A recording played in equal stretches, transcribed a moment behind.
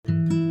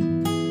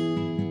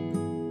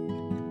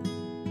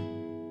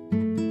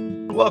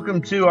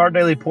Welcome to Our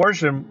Daily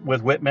Portion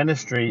with WIT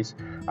Ministries.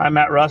 I'm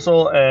Matt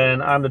Russell,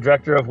 and I'm the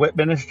director of WIT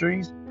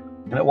Ministries.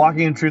 And at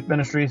Walking in Truth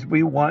Ministries,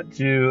 we want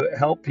to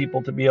help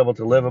people to be able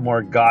to live a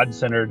more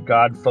God-centered,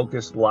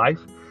 God-focused life,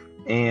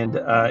 and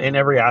in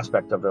every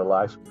aspect of their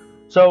life.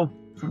 So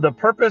the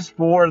purpose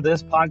for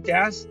this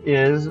podcast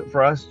is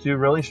for us to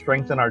really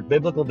strengthen our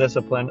biblical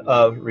discipline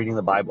of reading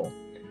the Bible.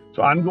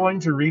 So I'm going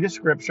to read a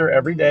scripture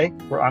every day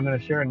where I'm going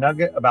to share a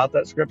nugget about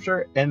that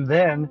scripture, and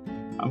then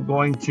I'm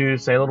going to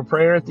say a little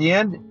prayer at the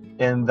end,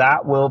 and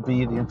that will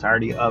be the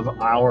entirety of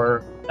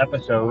our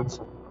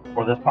episodes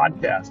for this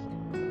podcast.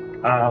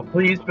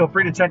 Please feel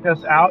free to check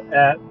us out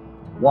at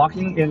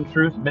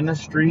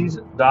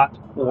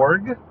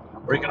walkingintruthministries.org,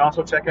 or you can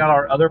also check out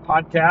our other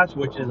podcast,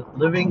 which is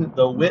Living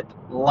the WIT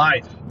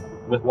Life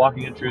with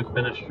Walking in Truth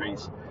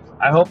Ministries.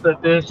 I hope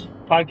that this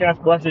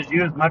podcast blesses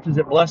you as much as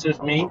it blesses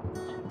me.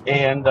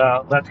 And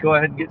let's go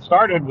ahead and get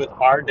started with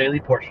our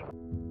daily portion.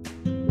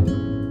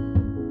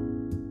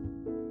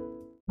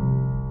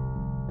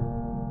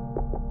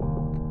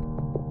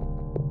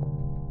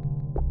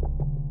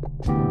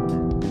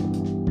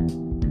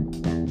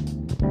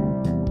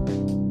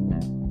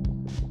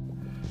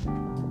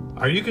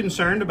 Are you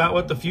concerned about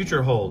what the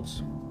future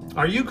holds?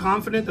 Are you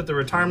confident that the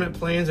retirement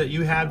plans that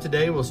you have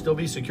today will still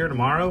be secure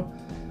tomorrow?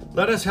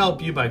 Let us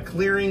help you by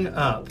clearing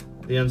up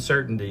the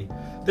uncertainty.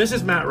 This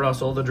is Matt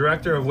Russell, the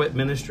director of WIT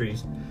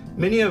Ministries.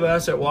 Many of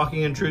us at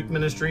Walking in Truth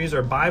Ministries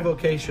are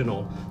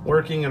bivocational,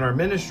 working in our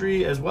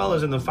ministry as well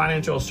as in the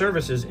financial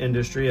services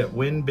industry at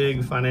Win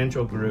Big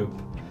Financial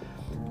Group.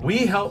 We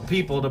help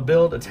people to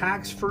build a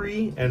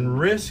tax-free and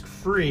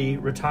risk-free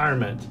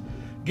retirement.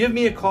 Give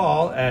me a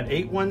call at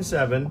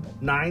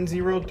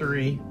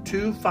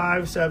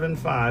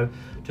 817-903-2575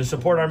 to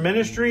support our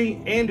ministry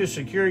and to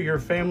secure your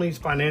family's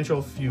financial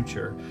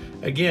future.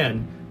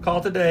 Again,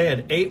 call today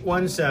at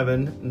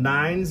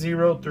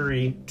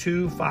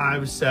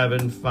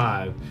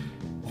 817-903-2575.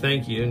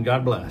 Thank you and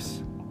God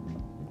bless.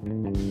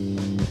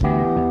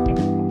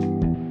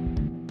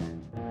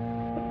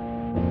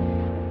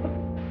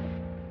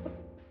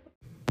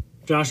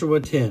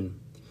 Joshua 10.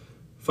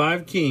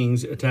 5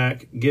 kings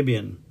attack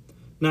Gibeon.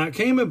 Now it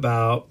came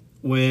about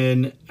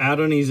when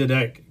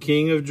Adonizedek,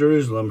 king of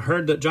Jerusalem,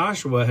 heard that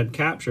Joshua had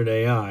captured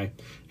Ai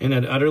and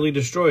had utterly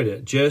destroyed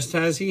it, just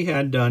as he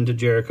had done to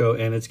Jericho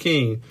and its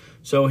king,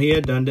 so he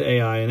had done to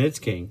Ai and its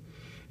king,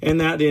 and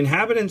that the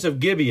inhabitants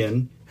of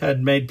Gibeon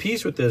had made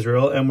peace with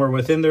Israel and were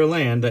within their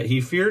land, that he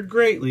feared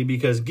greatly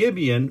because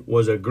Gibeon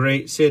was a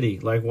great city,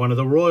 like one of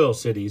the royal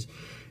cities,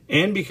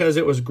 and because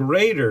it was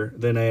greater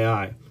than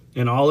Ai,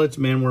 and all its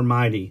men were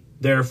mighty.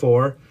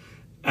 Therefore,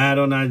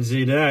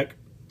 Adonizedek,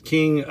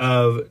 king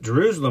of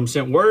Jerusalem,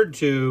 sent word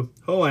to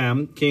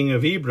Hoam, king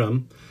of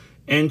Hebron,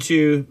 and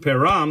to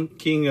Piram,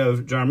 king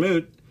of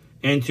Jarmuth,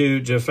 and to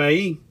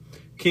Japhai,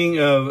 king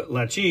of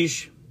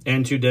Lachish,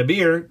 and to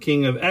Debir,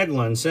 king of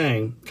Eglon,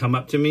 saying, Come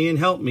up to me and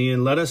help me,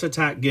 and let us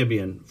attack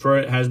Gibeon, for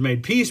it has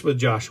made peace with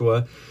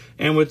Joshua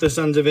and with the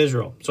sons of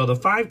Israel. So the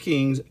 5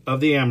 kings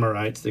of the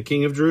Amorites, the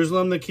king of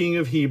Jerusalem, the king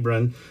of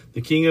Hebron, the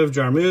king of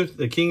Jarmuth,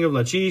 the king of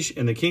Lachish,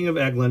 and the king of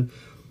Eglon,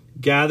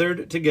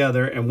 gathered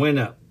together and went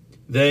up,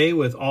 they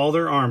with all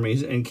their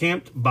armies, and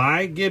camped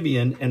by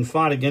Gibeon and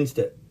fought against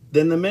it.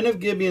 Then the men of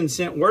Gibeon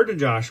sent word to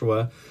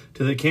Joshua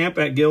to the camp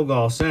at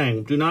Gilgal,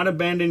 saying, Do not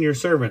abandon your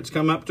servants.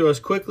 Come up to us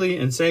quickly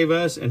and save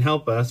us and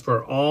help us,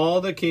 for all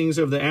the kings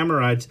of the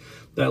Amorites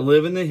that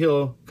live in the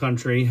hill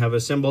country have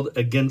assembled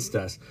against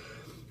us.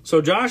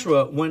 So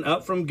Joshua went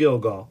up from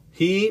Gilgal,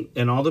 he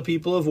and all the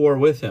people of war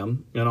with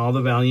him, and all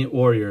the valiant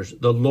warriors.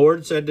 The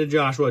Lord said to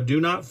Joshua, Do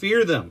not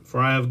fear them, for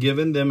I have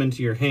given them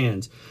into your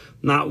hands.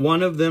 Not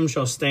one of them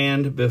shall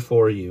stand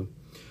before you.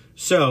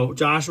 So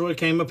Joshua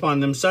came upon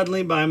them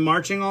suddenly by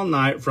marching all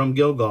night from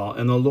Gilgal,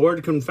 and the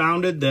Lord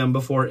confounded them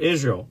before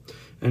Israel.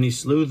 And he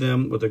slew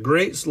them with a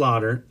great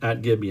slaughter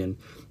at Gibeon,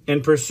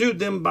 and pursued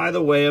them by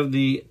the way of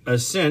the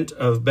ascent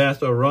of Beth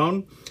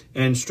Horon,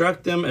 and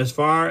struck them as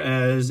far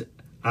as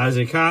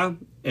Azekah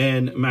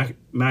and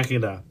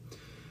Makkedah.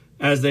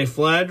 As they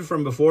fled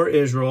from before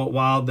Israel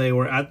while they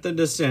were at the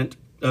descent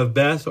of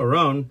Beth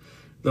Horon,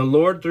 the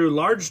Lord threw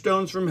large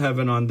stones from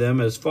heaven on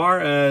them as far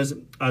as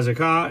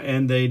Azekah,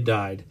 and they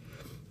died.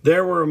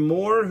 There were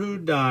more who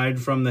died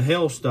from the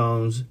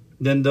hailstones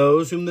than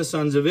those whom the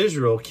sons of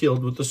Israel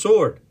killed with the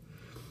sword.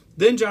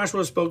 Then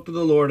Joshua spoke to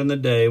the Lord in the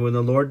day when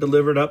the Lord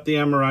delivered up the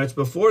Amorites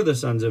before the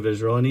sons of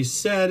Israel, and he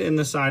said in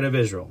the sight of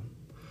Israel,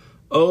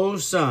 O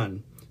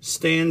sun,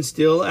 stand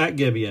still at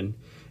Gibeon,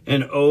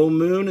 and O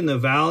moon in the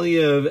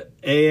valley of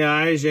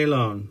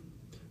Aijalon.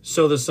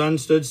 So the sun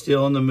stood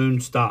still and the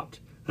moon stopped,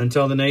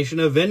 until the nation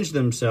avenged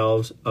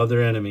themselves of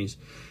their enemies.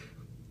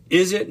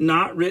 Is it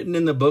not written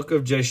in the book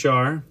of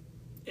Jashar?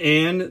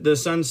 And the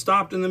sun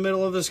stopped in the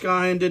middle of the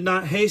sky and did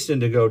not hasten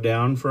to go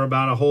down for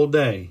about a whole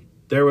day.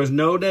 There was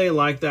no day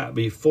like that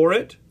before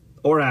it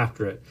or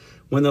after it,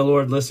 when the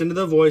Lord listened to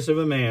the voice of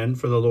a man,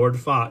 for the Lord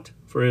fought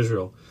for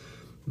Israel.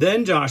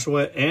 Then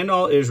Joshua and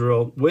all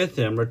Israel with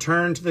him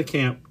returned to the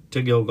camp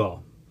to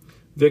Gilgal.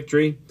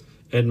 Victory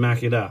at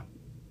Makkedah.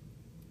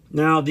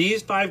 Now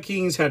these 5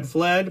 kings had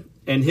fled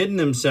and hidden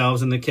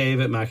themselves in the cave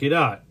at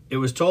Makkedah. It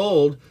was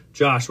told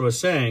Joshua,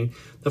 saying,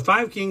 "The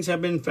 5 kings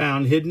have been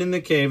found hidden in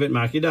the cave at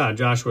Makkedah."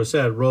 Joshua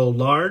said, "Roll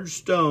large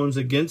stones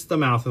against the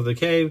mouth of the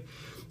cave,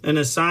 and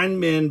assign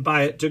men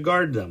by it to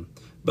guard them.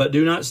 But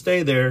do not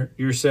stay there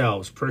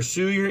yourselves.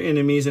 Pursue your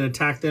enemies and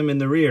attack them in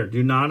the rear.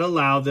 Do not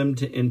allow them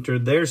to enter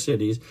their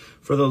cities,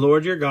 for the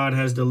Lord your God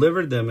has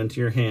delivered them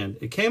into your hand."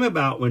 It came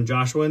about when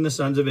Joshua and the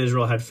sons of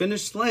Israel had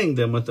finished slaying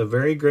them with a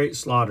very great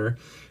slaughter,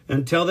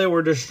 until they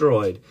were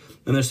destroyed,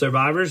 and the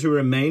survivors who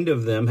remained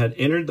of them had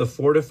entered the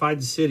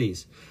fortified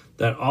cities,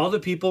 that all the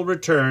people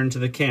returned to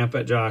the camp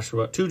to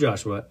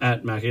Joshua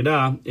at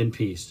Makkedah in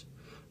peace.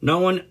 No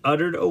one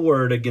uttered a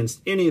word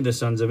against any of the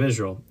sons of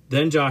Israel.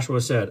 Then Joshua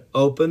said,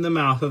 "Open the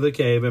mouth of the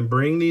cave and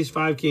bring these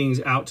 5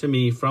 kings out to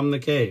me from the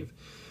cave."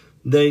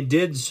 They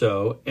did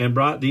so and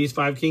brought these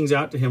 5 kings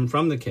out to him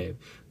from the cave: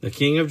 the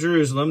king of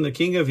Jerusalem, the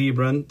king of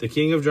Hebron, the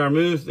king of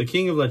Jarmuth, the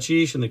king of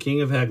Lachish, and the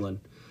king of Eglon.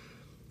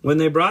 When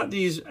they brought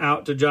these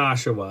out to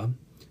Joshua,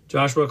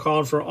 Joshua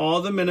called for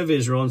all the men of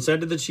Israel and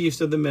said to the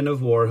chiefs of the men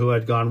of war who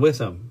had gone with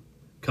him,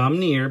 "Come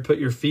near, put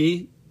your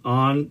feet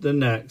on the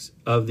necks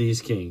of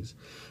these kings."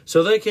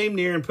 So they came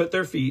near and put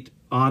their feet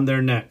on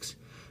their necks.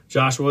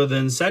 Joshua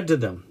then said to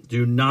them,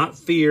 "Do not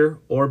fear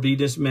or be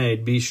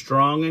dismayed. Be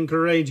strong and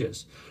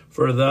courageous,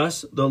 for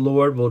thus the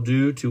Lord will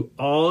do to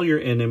all your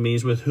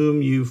enemies with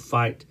whom you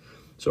fight."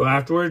 So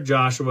afterward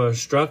Joshua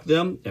struck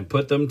them and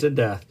put them to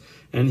death,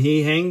 and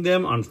he hanged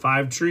them on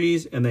 5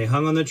 trees, and they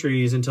hung on the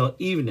trees until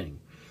evening.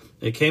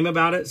 It came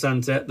about at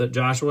sunset that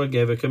Joshua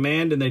gave a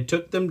command, and they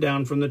took them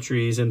down from the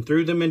trees and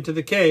threw them into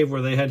the cave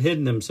where they had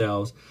hidden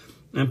themselves,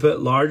 and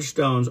put large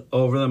stones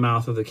over the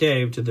mouth of the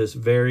cave to this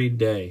very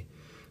day.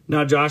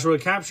 Now Joshua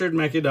captured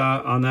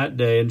Makkedah on that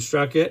day and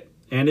struck it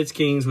and its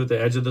kings with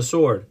the edge of the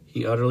sword.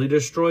 He utterly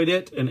destroyed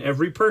it and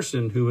every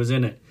person who was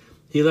in it.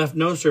 He left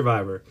no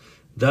survivor.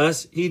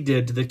 Thus he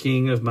did to the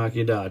king of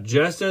Makkedah,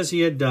 just as he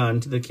had done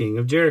to the king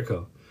of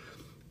Jericho.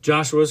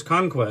 Joshua's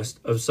conquest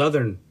of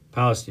southern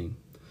Palestine.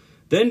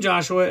 Then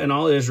Joshua and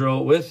all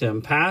Israel with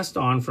him passed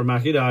on from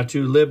Makkedah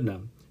to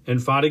Libnah,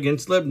 and fought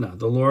against Libnah.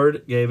 The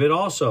Lord gave it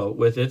also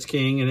with its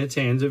king in its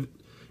hands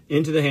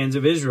into the hands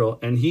of Israel,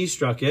 and he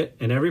struck it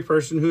and every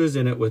person who is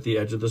in it with the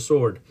edge of the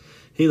sword.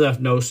 He left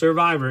no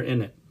survivor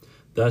in it.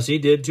 Thus he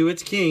did to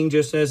its king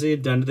just as he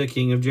had done to the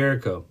king of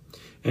Jericho.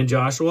 And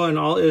Joshua and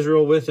all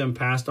Israel with him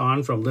passed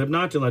on from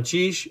Libnah to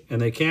Lachish,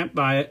 and they camped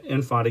by it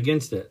and fought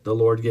against it. The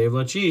Lord gave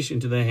Lachish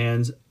into the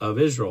hands of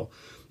Israel,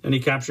 and he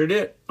captured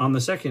it on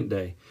the 2nd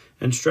day,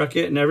 and struck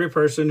it and every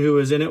person who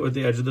was in it with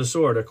the edge of the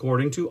sword,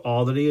 according to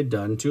all that he had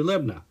done to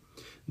Libnah.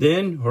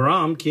 Then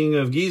Horam, king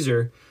of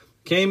Gezer,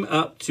 came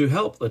up to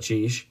help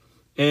Lachish,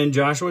 and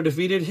Joshua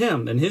defeated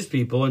him and his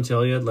people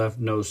until he had left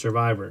no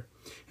survivor.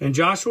 And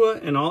Joshua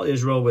and all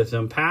Israel with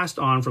him passed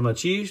on from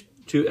Lachish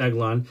to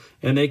Eglon,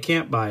 and they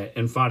camped by it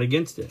and fought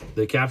against it.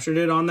 They captured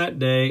it on that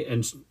day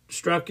and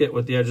struck it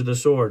with the edge of the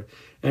sword.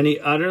 And he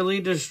utterly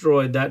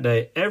destroyed that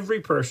day every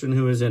person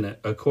who was in it,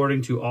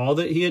 according to all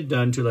that he had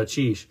done to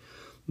Lachish.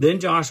 Then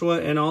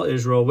Joshua and all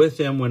Israel with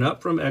him went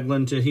up from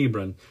Eglon to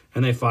Hebron,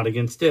 and they fought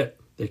against it.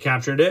 They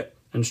captured it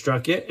and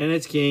struck it and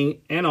its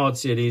king and all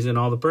its cities and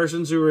all the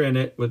persons who were in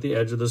it with the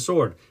edge of the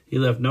sword. He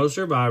left no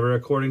survivor,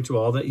 according to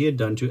all that he had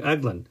done to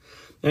Eglon.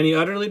 And he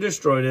utterly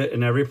destroyed it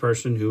and every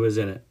person who was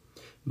in it.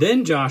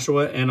 Then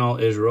Joshua and all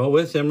Israel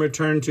with him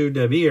returned to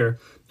Debir,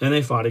 and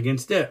they fought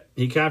against it.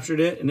 He captured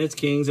it and its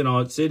kings and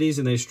all its cities,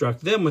 and they struck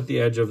them with the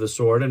edge of the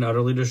sword and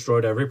utterly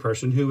destroyed every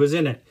person who was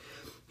in it.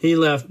 He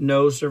left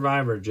no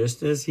survivor,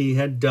 just as he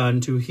had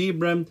done to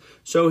Hebron,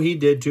 so he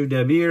did to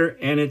Debir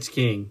and its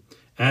king,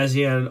 as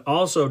he had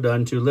also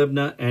done to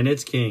Libnah and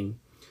its king.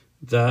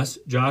 Thus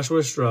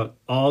Joshua struck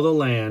all the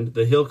land,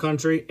 the hill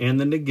country, and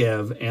the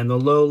Negev, and the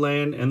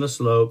lowland, and the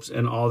slopes,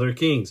 and all their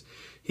kings.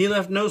 He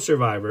left no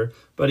survivor,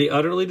 but he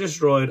utterly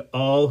destroyed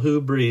all who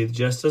breathed,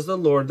 just as the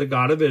Lord, the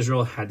God of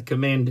Israel, had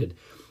commanded.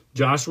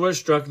 Joshua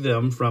struck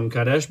them from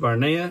Kadesh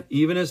Barnea,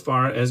 even as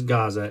far as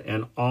Gaza,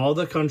 and all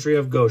the country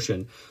of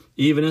Goshen,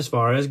 even as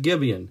far as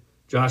Gibeon.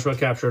 Joshua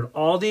captured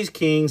all these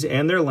kings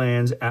and their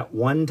lands at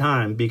one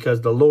time,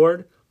 because the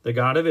Lord, the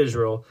God of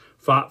Israel,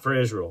 fought for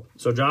Israel.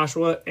 So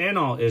Joshua and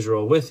all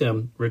Israel with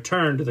him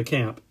returned to the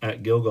camp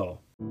at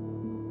Gilgal.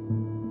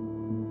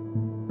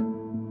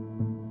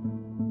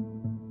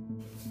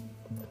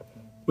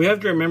 We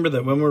have to remember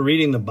that when we're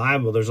reading the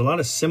Bible, there's a lot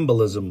of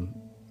symbolism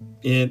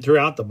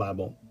throughout the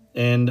Bible.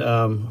 And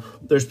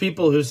there's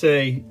people who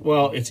say,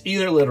 well, it's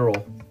either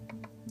literal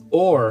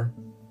or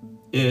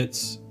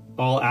it's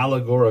all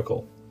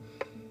allegorical.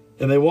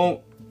 And they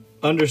won't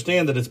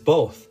understand that it's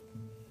both.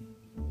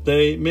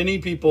 Many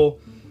people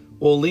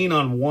will lean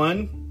on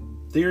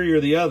one theory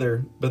or the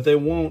other, but they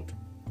won't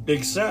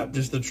accept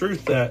just the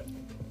truth that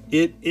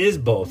it is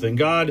both. And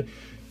God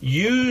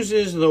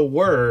uses the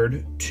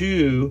word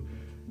to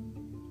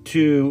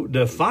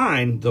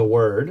define the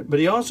word, but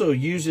he also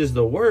uses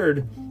the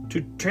word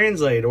to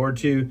translate or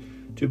to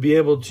be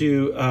able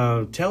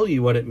to tell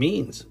you what it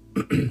means.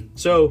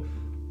 So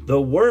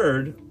the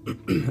word,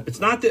 it's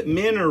not that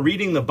men are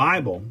reading the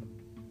Bible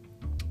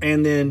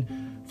and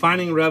then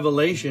finding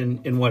revelation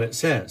in what it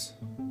says.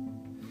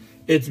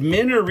 It's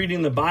men are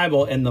reading the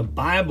Bible and the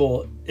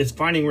Bible is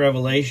finding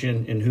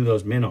revelation in who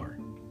those men are.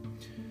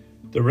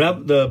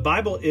 The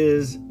Bible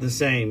is the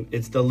same.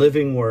 It's the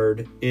living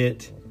word.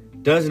 It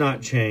does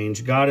not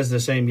change. God is the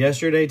same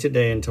yesterday,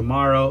 today, and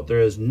tomorrow.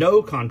 There is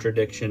no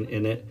contradiction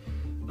in it.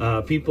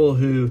 People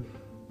who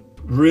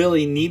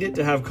really need it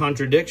to have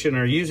contradiction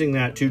are using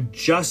that to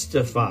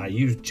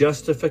use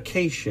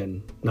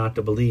justification not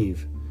to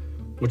believe,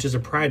 which is a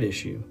pride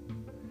issue.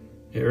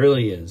 It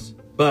really is.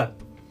 But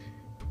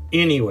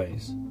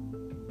anyways,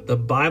 the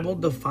Bible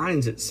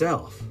defines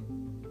itself.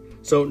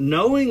 So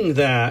knowing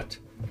that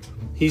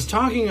he's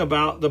talking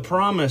about the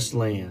promised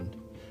land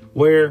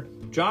where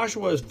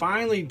Joshua is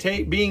finally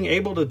being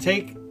able to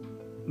take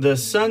the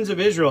sons of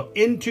Israel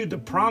into the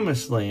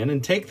promised land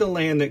and take the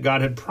land that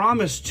God had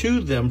promised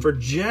to them for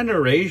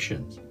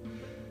generations.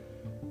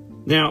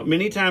 Now,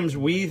 many times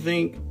we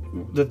think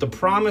that the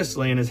promised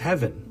land is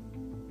heaven,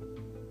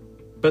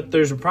 but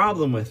there's a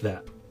problem with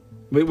that.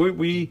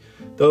 We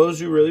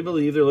those who really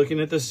believe, they're looking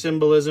at the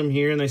symbolism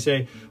here and they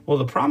say, well,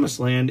 the promised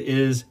land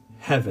is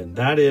heaven.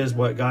 That is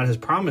what God has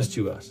promised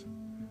to us.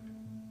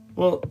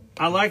 Well,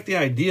 I like the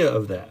idea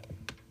of that,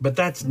 but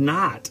that's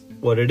not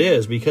what it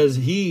is, because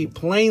he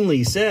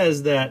plainly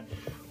says that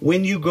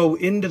when you go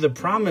into the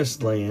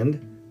promised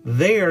land,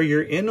 there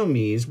your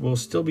enemies will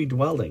still be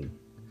dwelling.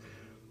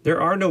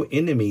 There are no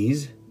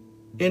enemies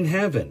in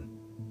heaven.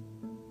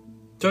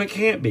 So it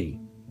can't be.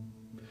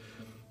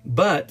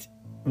 But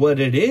what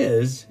it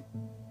is,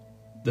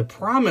 the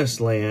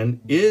promised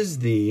land is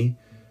the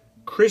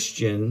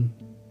Christian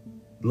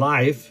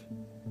life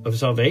of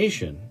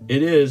salvation.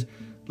 It is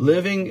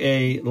living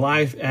a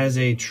life as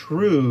a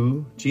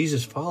true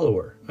Jesus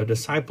follower, a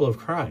disciple of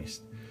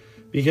Christ.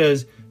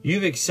 Because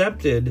you've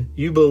accepted,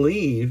 you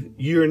believe,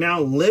 you're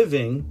now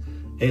living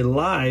a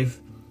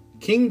life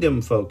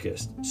kingdom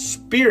focused,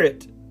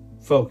 spirit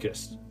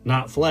focused,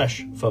 not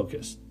flesh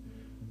focused.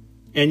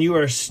 And you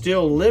are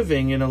still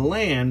living in a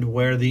land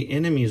where the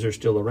enemies are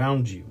still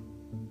around you.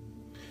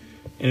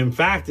 And in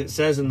fact, it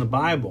says in the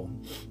Bible,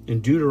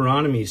 in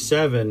Deuteronomy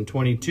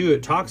 7:22,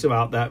 it talks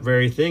about that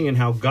very thing and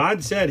how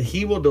God said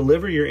he will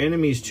deliver your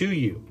enemies to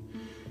you.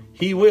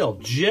 He will,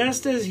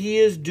 just as he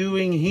is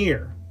doing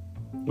here,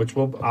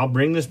 I'll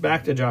bring this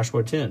back to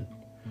Joshua 10.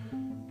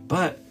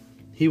 But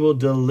he will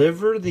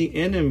deliver the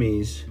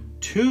enemies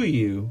to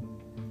you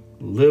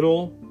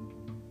little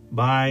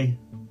by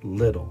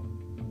little,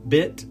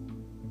 bit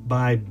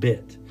by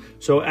bit.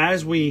 So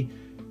as we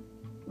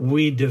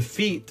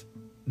defeat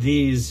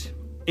these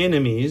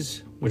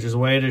enemies, which is the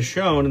way it is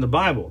shown in the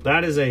Bible,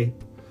 that is a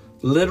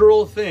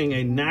literal thing,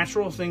 a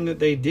natural thing that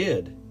they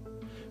did.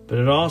 But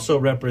it also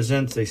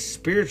represents a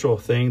spiritual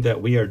thing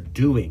that we are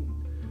doing.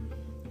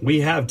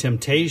 We have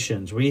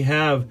temptations. We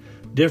have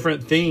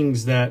different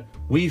things that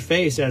we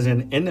face as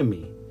an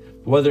enemy,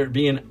 whether it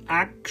be an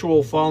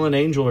actual fallen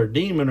angel or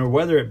demon, or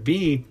whether it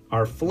be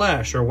our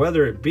flesh, or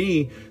whether it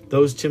be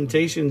those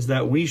temptations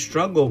that we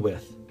struggle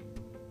with.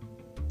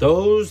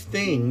 Those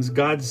things,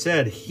 God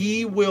said,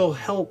 he will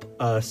help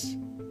us.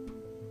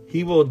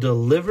 He will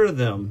deliver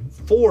them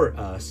for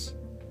us.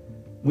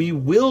 We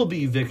will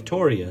be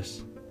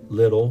victorious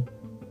little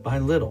by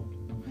little.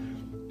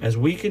 As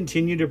we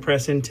continue to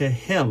press into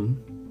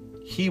him,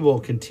 he will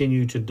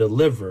continue to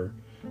deliver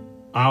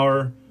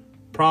our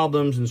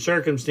problems and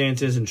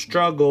circumstances and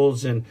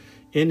struggles and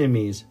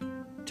enemies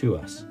to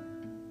us.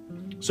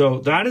 So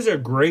that is a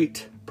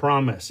great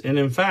promise. And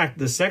in fact,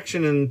 the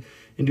section in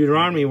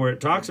Deuteronomy where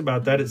it talks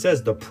about that, it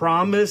says the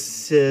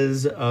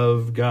promises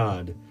of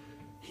God.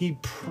 He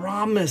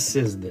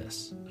promises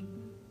this.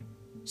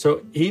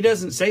 So he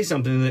doesn't say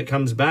something that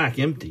comes back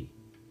empty.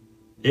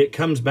 It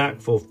comes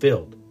back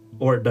fulfilled,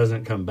 or it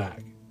doesn't come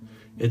back.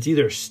 It's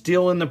either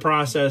still in the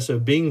process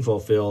of being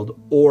fulfilled,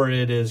 or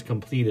it is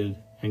completed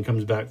and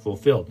comes back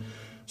fulfilled.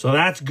 So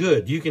that's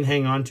good. You can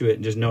hang on to it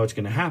and just know it's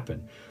going to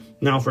happen.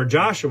 Now for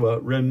Joshua,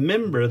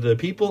 remember the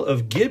people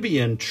of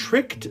Gibeon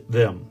tricked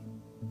them.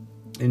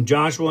 In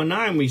Joshua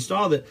 9, we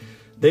saw that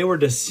they were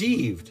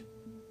deceived.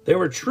 They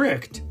were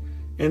tricked.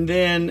 And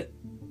then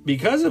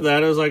because of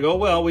that, it was like, oh,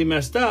 well, we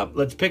messed up.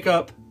 Let's pick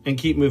up and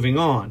keep moving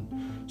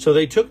on. So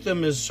they took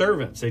them as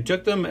servants. They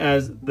took them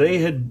as they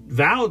had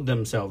vowed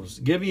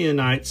themselves.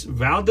 Gibeonites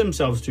vowed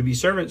themselves to be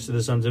servants to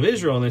the sons of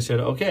Israel. And they said,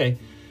 okay,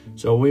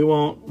 so we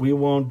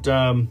won't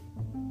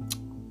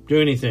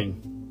do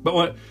anything.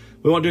 But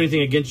we won't do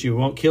anything against you.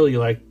 We won't kill you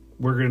like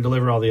we're going to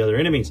deliver all the other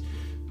enemies.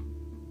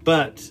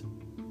 But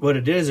what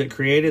it did is it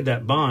created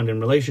that bond and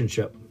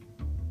relationship,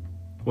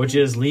 which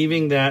is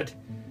leaving that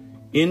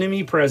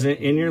enemy present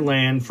in your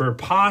land for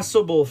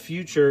possible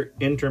future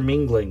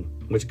intermingling,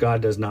 which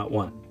God does not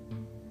want.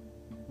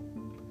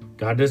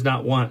 God does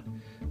not want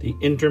the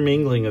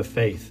intermingling of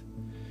faith.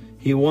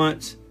 He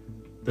wants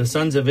the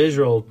sons of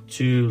Israel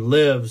to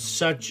live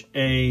such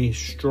a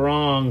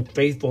strong,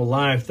 faithful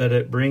life that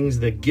it brings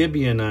the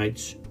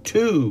Gibeonites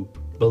to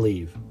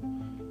believe.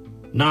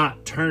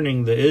 not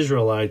turning the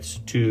Israelites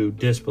to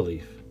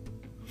disbelief.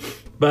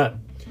 But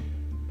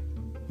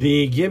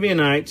the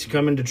Gibeonites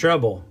come into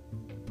trouble.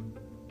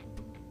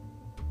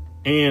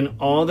 And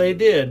all they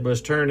did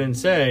was turn and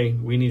say,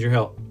 we need your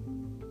help.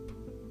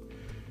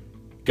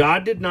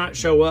 God did not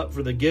show up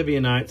for the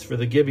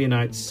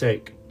Gibeonites'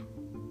 sake.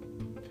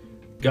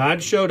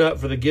 God showed up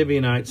for the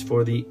Gibeonites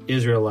for the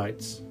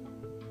Israelites'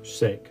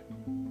 sake.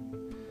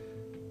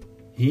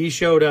 He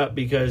showed up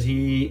because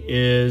he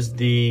is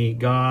the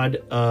God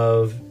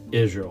of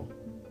Israel.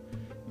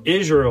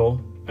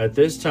 Israel, at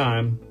this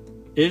time,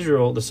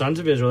 Israel, the sons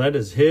of Israel, that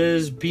is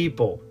his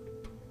people.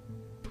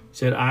 He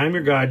said, I am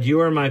your God, you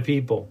are my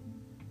people.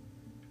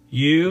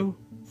 You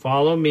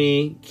follow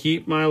me,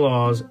 keep my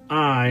laws,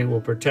 I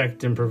will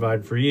protect and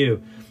provide for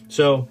you.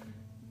 So,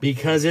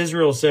 because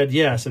Israel said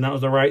yes, and that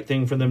was the right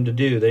thing for them to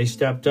do, they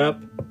stepped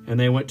up and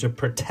they went to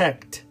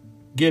protect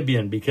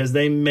Gibeon because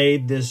they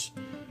made this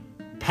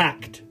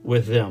pact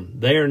with them.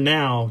 They are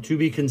now to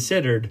be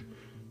considered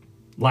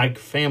like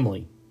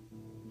family.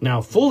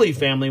 Now, fully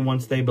family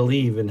once they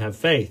believe and have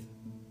faith.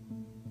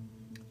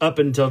 Up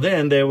until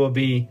then, they will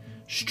be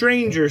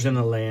strangers in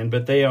the land,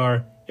 but they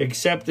are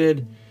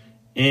accepted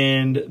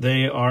and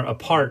they are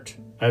apart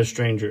as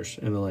strangers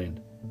in the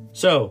land.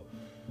 So,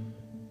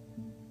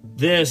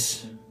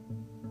 this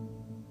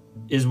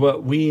is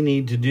what we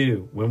need to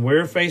do. When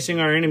we're facing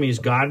our enemies,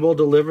 God will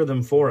deliver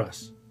them for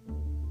us.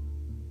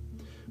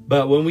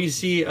 But when we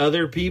see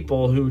other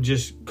people who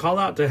just call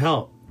out to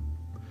help,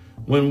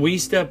 when we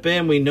step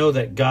in, we know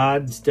that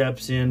God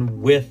steps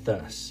in with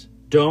us.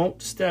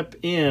 Don't step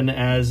in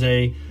as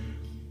a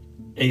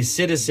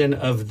citizen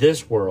of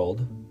this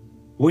world.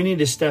 We need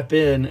to step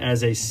in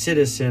as a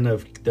citizen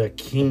of the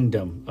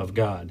kingdom of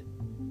God.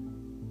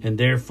 And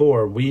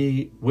therefore,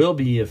 we will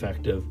be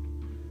effective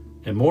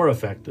and more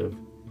effective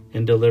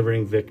in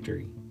delivering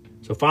victory.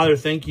 So, Father,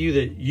 thank you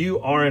that you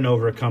are an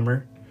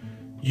overcomer.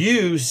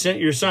 You sent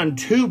your son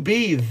to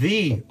be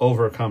the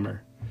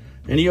overcomer.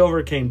 And he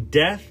overcame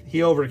death.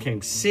 He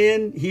overcame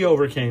sin. He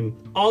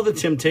overcame all the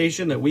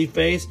temptation that we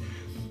face.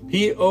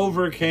 He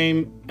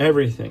overcame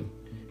everything.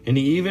 And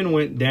he even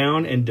went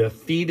down and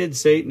defeated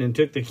Satan and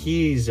took the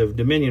keys of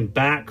dominion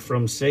back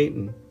from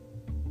Satan,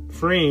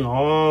 freeing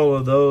all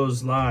of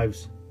those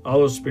lives, all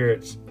those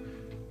spirits,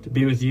 to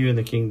be with you in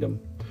the kingdom.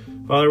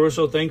 Father, we're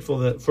so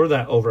thankful for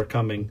that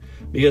overcoming,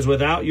 because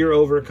without your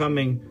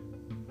overcoming,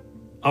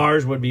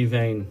 ours would be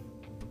vain.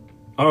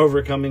 Our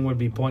overcoming would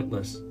be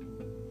pointless.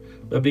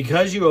 But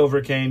because you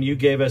overcame, you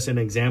gave us an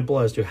example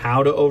as to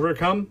how to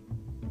overcome,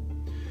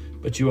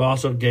 but you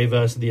also gave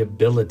us the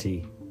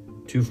ability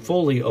to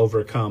fully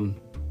overcome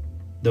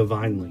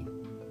divinely.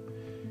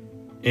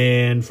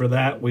 And for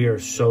that, we are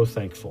so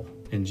thankful.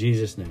 In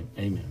Jesus' name,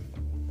 amen.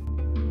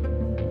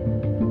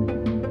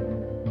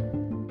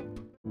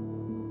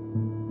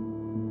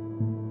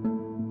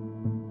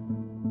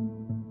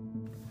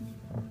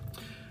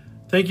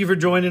 Thank you for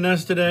joining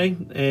us today,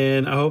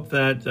 and I hope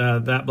that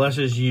that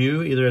blesses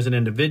you either as an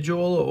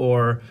individual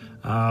or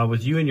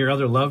with you and your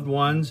other loved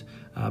ones.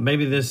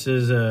 Maybe this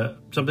is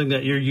something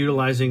that you're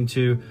utilizing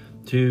to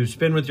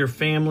spend with your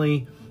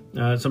family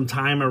some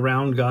time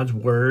around God's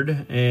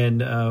Word,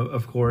 and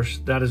of course,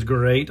 that is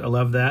great. I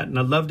love that, and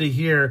I'd love to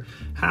hear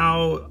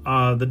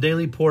how the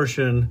Daily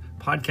Portion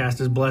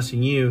podcast is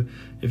blessing you.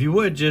 If you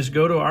would, just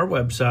go to our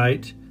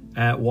website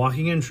at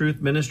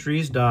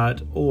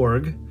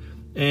walkingintruthministries.org.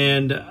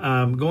 And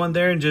go on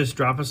there and just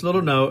drop us a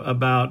little note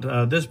about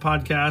this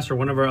podcast or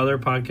one of our other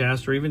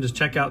podcasts, or even just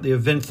check out the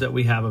events that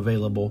we have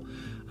available.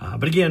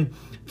 But again,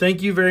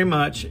 thank you very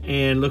much,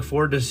 and look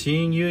forward to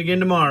seeing you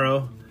again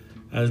tomorrow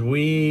as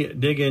we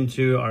dig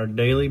into our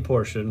daily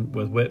portion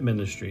with WIT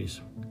Ministries.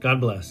 God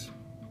bless.